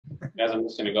Guys, I'm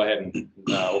just going to go ahead and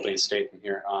open a statement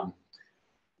here.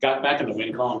 Got back in the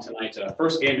win column tonight.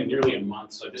 First game in nearly a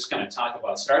month. So just going to talk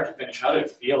about start to finish. How did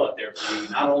it feel out there for you?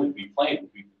 Not only to be playing,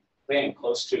 but be playing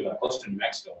close to New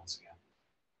Mexico once again.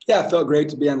 Yeah, it felt great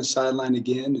to be on the sideline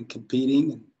again and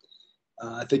competing. And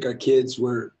I think our kids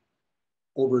were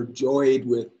overjoyed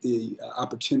with the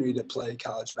opportunity to play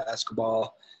college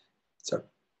basketball.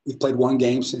 We've played one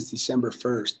game since December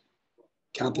 1st.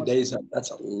 Count the days up.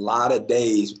 That's a lot of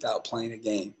days without playing a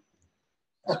game.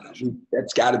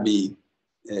 That's got to be,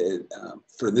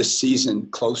 for this season,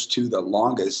 close to the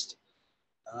longest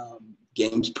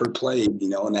games per play, in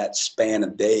that span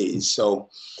of days. So,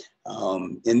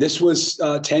 and this was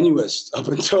tenuous up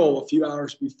until a few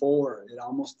hours before. It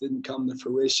almost didn't come to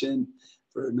fruition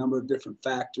for a number of different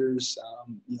factors.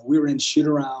 We were in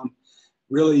shoot-around,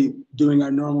 really doing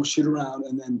our normal shoot-around,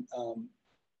 and then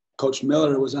Coach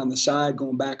Miller was on the side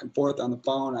going back and forth on the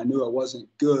phone. I knew it wasn't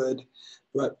good,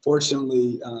 but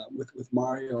fortunately, with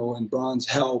Mario and Braun's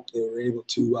help, they were able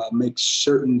to make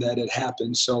certain that it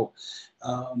happened. So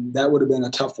that would have been a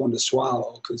tough one to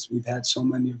swallow because we've had so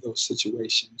many of those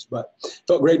situations. But it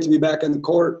felt great to be back on the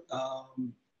court.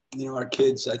 Our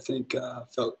kids, I think,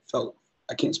 felt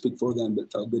I can't speak for them,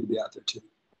 but felt good to be out there too.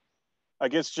 I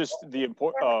guess just the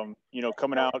important,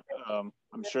 coming out, I'm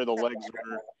sure the legs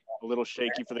were a little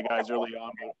shaky for the guys early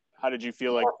on, but how did you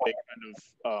feel like they kind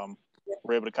of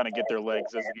were able to kind of get their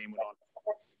legs as the game went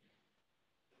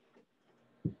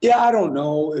on? Yeah, I don't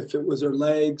know if it was their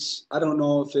legs. I don't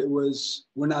know if it was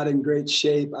we're not in great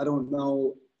shape. I don't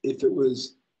know if it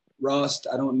was rust.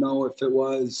 I don't know if it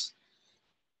was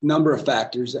a number of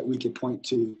factors that we could point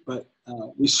to, but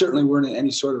we certainly weren't in any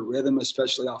sort of rhythm,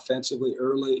 especially offensively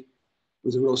early. It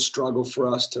was a real struggle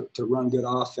for us to run good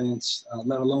offense,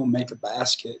 let alone make a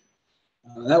basket.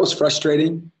 That was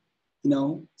frustrating.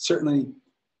 Certainly you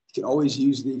can always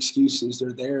use the excuses.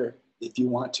 They're there if you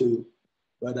want to,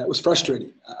 but that was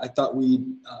frustrating. I thought we'd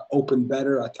open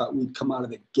better. I thought we'd come out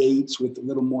of the gates with a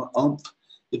little more oomph,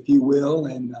 if you will,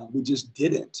 and we just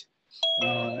didn't.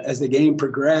 As the game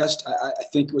progressed, I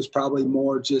think it was probably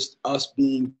more just us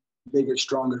being bigger,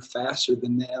 stronger, faster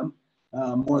than them,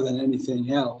 more than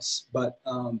anything else. But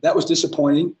that was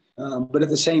disappointing. But at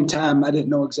the same time, I didn't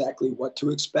know exactly what to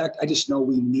expect. I just know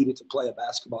we needed to play a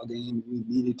basketball game. We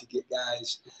needed to get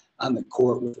guys on the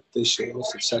court with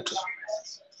officials, etc.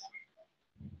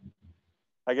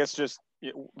 I guess just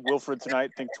Wilfred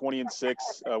tonight, I think 20-6.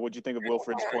 What'd you think of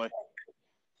Wilfred's play?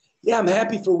 Yeah, I'm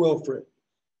happy for Wilfred.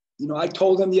 I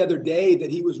told him the other day that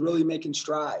he was really making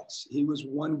strides. He was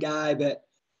one guy that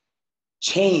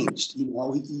changed. You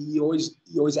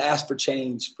always ask for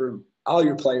change from all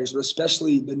your players, but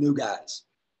especially the new guys.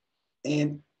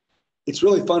 And it's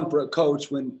really fun for a coach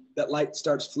when that light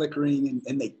starts flickering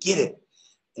and they get it.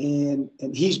 And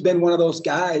he's been one of those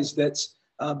guys that's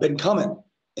been coming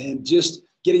and just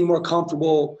getting more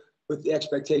comfortable with the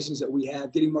expectations that we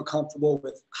have, getting more comfortable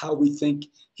with how we think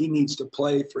he needs to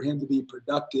play for him to be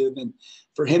productive, and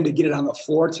for him to get it on the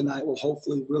floor tonight will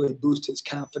hopefully really boost his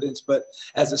confidence. But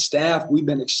as a staff, we've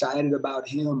been excited about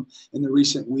him in the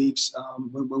recent weeks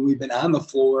when we've been on the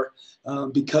floor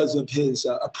because of his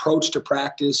approach to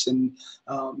practice and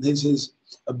his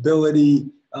ability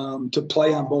to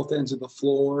play on both ends of the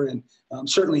floor, and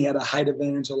certainly had a height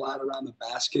advantage a lot around the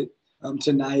basket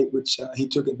tonight, which he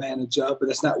took advantage of, but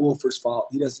that's not Wilfred's fault.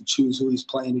 He doesn't choose who he's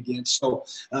playing against. So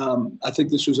I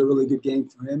think this was a really good game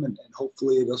for him, and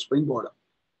hopefully it'll springboard him.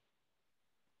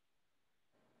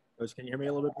 Coach, can you hear me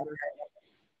a little bit better?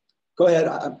 Go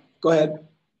ahead. Go ahead.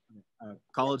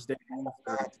 College debut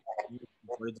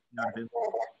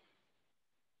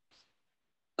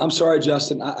I'm sorry,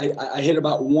 Justin. I hit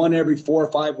about one every 4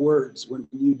 or 5 words when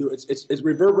you do it. It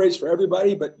reverberates for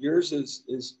everybody, but yours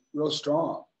is real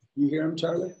strong. You hear him,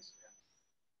 Charlie?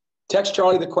 Text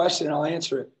Charlie the question and I'll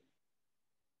answer it.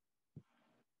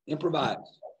 Improvise.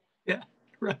 Yeah,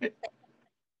 right.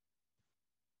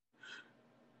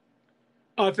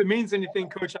 If it means anything,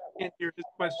 Coach, I can't hear his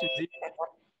questions either.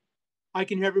 I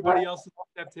can hear everybody else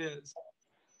except his.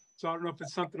 So I don't know if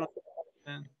it's something on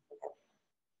then.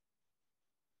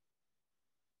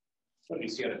 What do you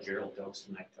see out of Gerald Dokes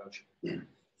tonight, Coach?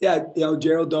 Yeah,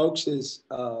 Gerald Dokes is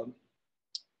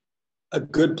a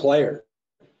good player.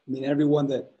 I mean, everyone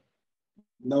that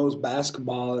knows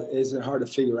basketball isn't hard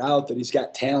to figure out that he's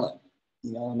got talent,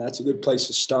 and that's a good place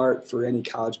to start for any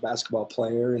college basketball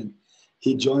player. And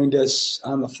he joined us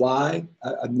on the fly.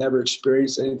 I've never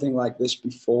experienced anything like this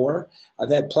before. I've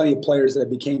had plenty of players that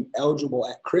became eligible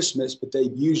at Christmas, but they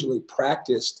usually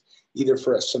practiced either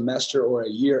for a semester or a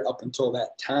year up until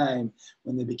that time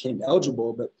when they became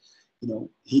eligible. But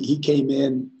he came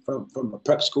in from a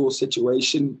prep school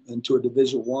situation into a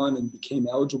Division I and became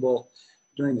eligible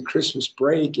during the Christmas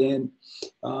break. And,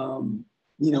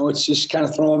 it's just kind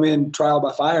of throw him in trial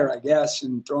by fire, I guess,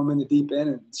 and throw him in the deep end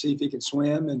and see if he can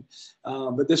swim. And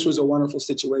but this was a wonderful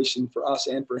situation for us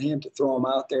and for him to throw him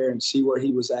out there and see where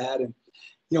he was at. And,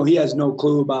 he has no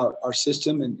clue about our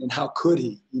system and how could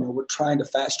he? We're trying to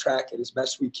fast track it as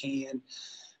best we can.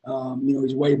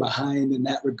 He's way behind in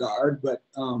that regard, but,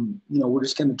 we're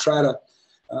just going to try to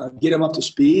get him up to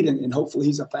speed and hopefully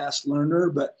he's a fast learner.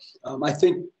 But I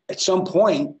think at some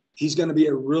point he's going to be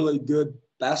a really good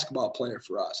basketball player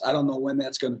for us. I don't know when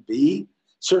that's going to be.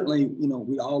 Certainly,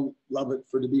 we all love it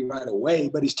for it to be right away,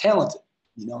 but he's talented.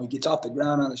 He gets off the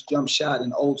ground on his jump shot in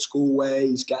an old school way.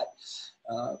 He's got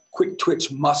quick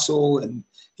twitch muscle, and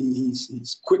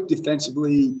he's quick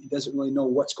defensively. He doesn't really know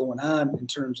what's going on in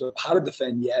terms of how to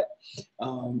defend yet.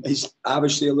 He's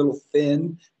obviously a little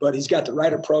thin, but he's got the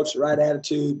right approach, the right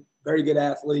attitude, very good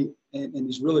athlete, and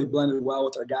he's really blended well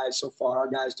with our guys so far. Our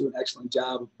guys do an excellent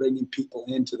job of bringing people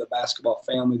into the basketball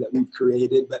family that we've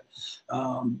created, but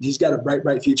he's got a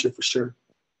bright future for sure.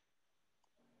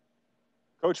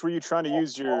 Coach, were you trying to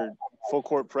use your full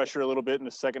court pressure a little bit in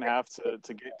the second half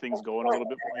to get things going a little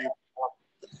bit for you?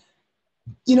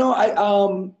 I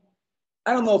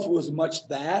don't know if it was much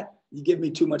that. You give me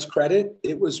too much credit.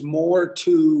 It was more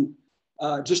to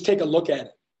just take a look at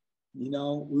it.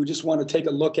 We just want to take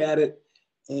a look at it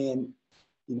and,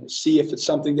 see if it's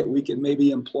something that we can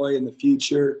maybe employ in the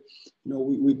future.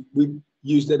 We've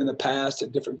used it in the past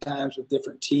at different times with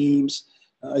different teams.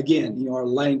 Again, our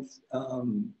length,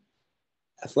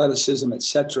 athleticism, et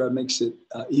cetera, makes it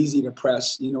easy to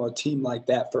press, a team like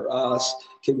that for us.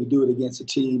 Can we do it against a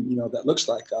team, that looks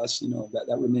like us?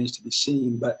 That remains to be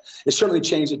seen. But it certainly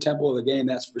changed the tempo of the game,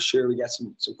 that's for sure. We got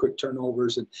some quick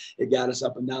turnovers, and it got us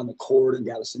up and down the court and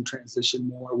got us in transition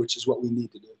more, which is what we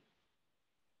need to do.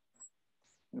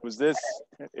 Was this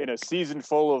in a season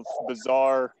full of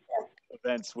bizarre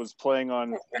events? Was playing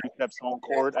on UTEP's home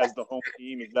court as the home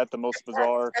team, is that the most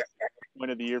bizarre win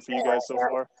of the year for you guys so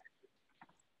far?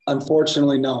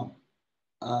 Unfortunately, no.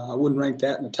 I wouldn't rank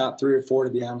that in the top 3 or 4,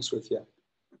 to be honest with you.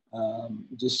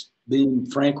 Just being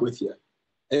frank with you.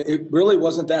 It really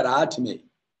wasn't that odd to me.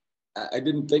 I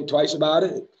didn't think twice about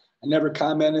it. I never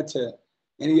commented to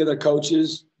any other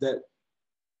coaches that,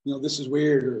 this is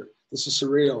weird or this is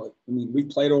surreal. I mean, we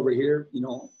played over here,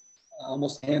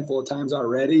 almost a handful of times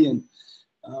already. And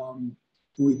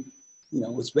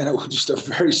it's been just a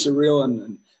very surreal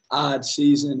and odd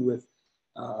season with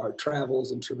our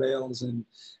travels and travails and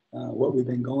what we've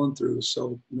been going through.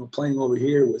 So, playing over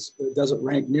here it doesn't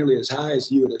rank nearly as high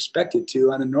as you would expect it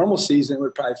to. On a normal season, it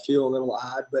would probably feel a little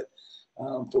odd, but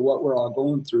for what we're all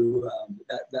going through,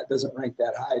 that doesn't rank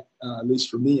that high, at least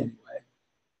for me anyway.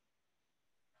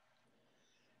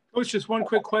 Coach, just one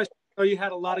quick question. So you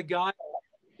had a lot of guys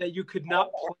that you could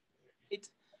not play.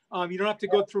 You don't have to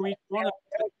go through each one of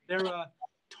them. Is there a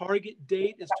target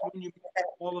date as to when you get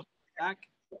all of them back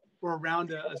or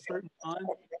around a certain time?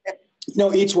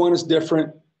 Each one is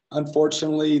different.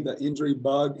 Unfortunately, the injury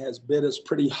bug has bit us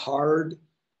pretty hard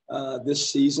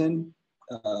this season.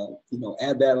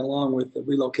 Add that along with the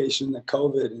relocation of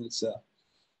COVID, and it's a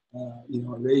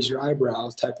raise your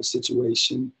eyebrows type of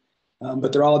situation.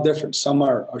 But they're all different. Some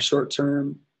are short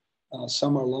term,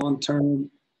 some are long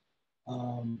term.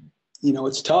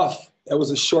 It's tough. That was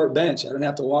a short bench. I didn't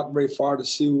have to walk very far to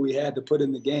see what we had to put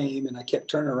in the game, and I kept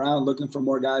turning around looking for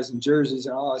more guys in jerseys,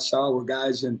 and all I saw were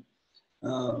guys in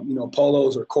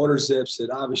polos or quarter zips that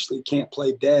obviously can't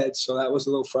play dead. So that was a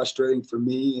little frustrating for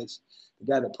me as the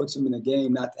guy that puts them in the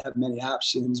game, not to have many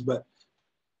options. But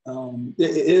it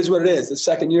is what it is. The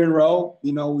second year in a row,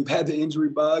 we've had the injury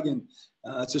bug, and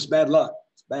it's just bad luck.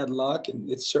 It's bad luck, and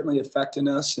it's certainly affecting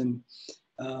us. And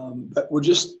but we're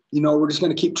just going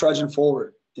to keep trudging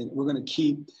forward, and we're going to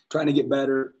keep trying to get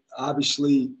better.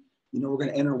 Obviously, we're going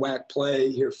to enter WAC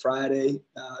play here Friday.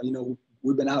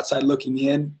 We've been outside looking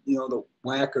in. The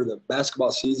WAC or the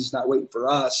basketball season's not waiting for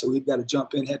us, so we've got to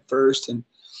jump in head first and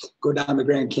go down the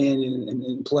Grand Canyon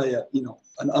and play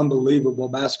an unbelievable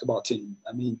basketball team.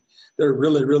 I mean, they're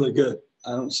really, really good.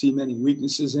 I don't see many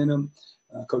weaknesses in them.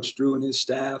 Coach Drew and his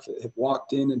staff have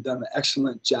walked in and done an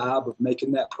excellent job of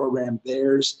making that program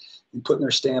theirs and putting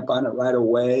their stamp on it right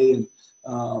away. And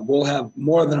we'll have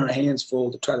more than our hands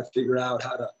full to try to figure out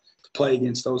how to play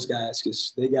against those guys,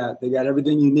 because they got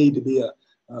everything you need to be a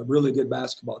really good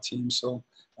basketball team. So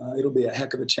it'll be a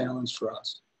heck of a challenge for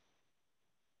us.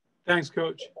 Thanks,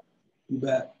 Coach. You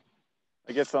bet.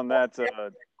 I guess on that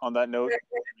note,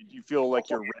 do you feel like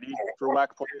you're ready for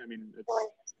WAC play? I mean,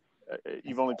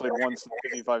 you've only played once in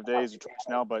 55 days or twice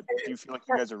now, but do you feel like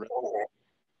you guys are ready?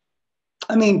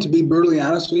 I mean, to be brutally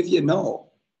honest with you, no,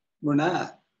 we're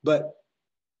not. But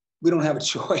we don't have a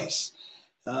choice.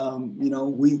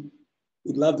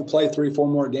 We'd love to play 3 or 4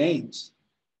 more games.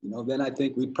 Then I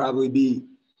think we'd probably be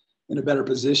in a better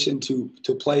position to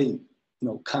play,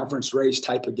 conference race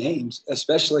type of games,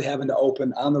 especially having to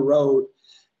open on the road,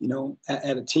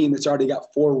 at a team that's already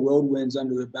got 4 road wins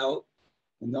under their belt.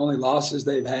 And the only losses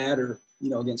they've had are,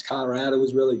 against Colorado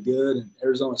was really good, and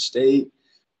Arizona State.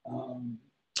 And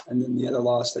then the other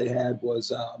loss they had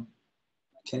was, I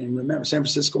can't even remember, San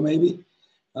Francisco maybe,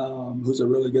 who's a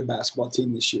really good basketball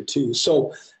team this year too.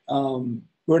 So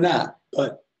we're not,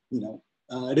 but,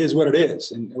 it is what it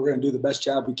is. And we're going to do the best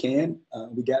job we can.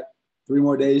 We got 3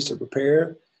 more days to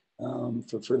prepare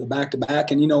for the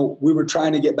back-to-back. And, we were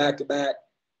trying to get back-to-back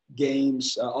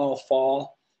games all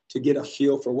fall to get a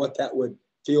feel for what that would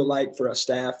feel like for our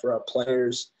staff, for our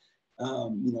players,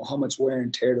 how much wear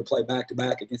and tear to play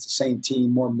back-to-back against the same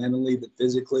team more mentally than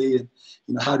physically.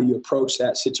 And, how do you approach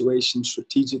that situation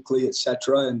strategically, et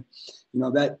cetera. And,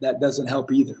 that doesn't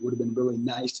help either. It would have been really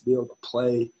nice to be able to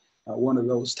play one of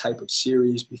those type of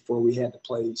series before we had to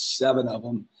play 7 of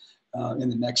them in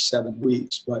the next 7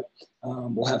 weeks. But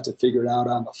we'll have to figure it out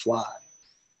on the fly.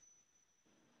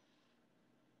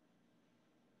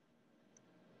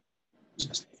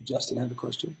 Justin had a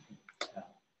question.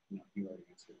 No, you already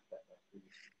answered that.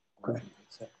 Okay.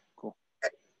 Cool.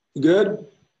 You good?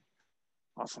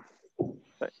 Awesome.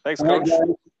 Thanks, All right, Coach.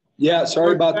 guys. Yeah,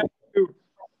 sorry about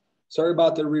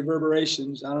the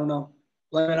reverberations. I don't know.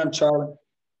 Blame it on Charlie.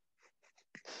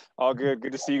 All good.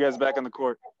 Good to see you guys back on the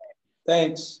court.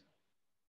 Thanks.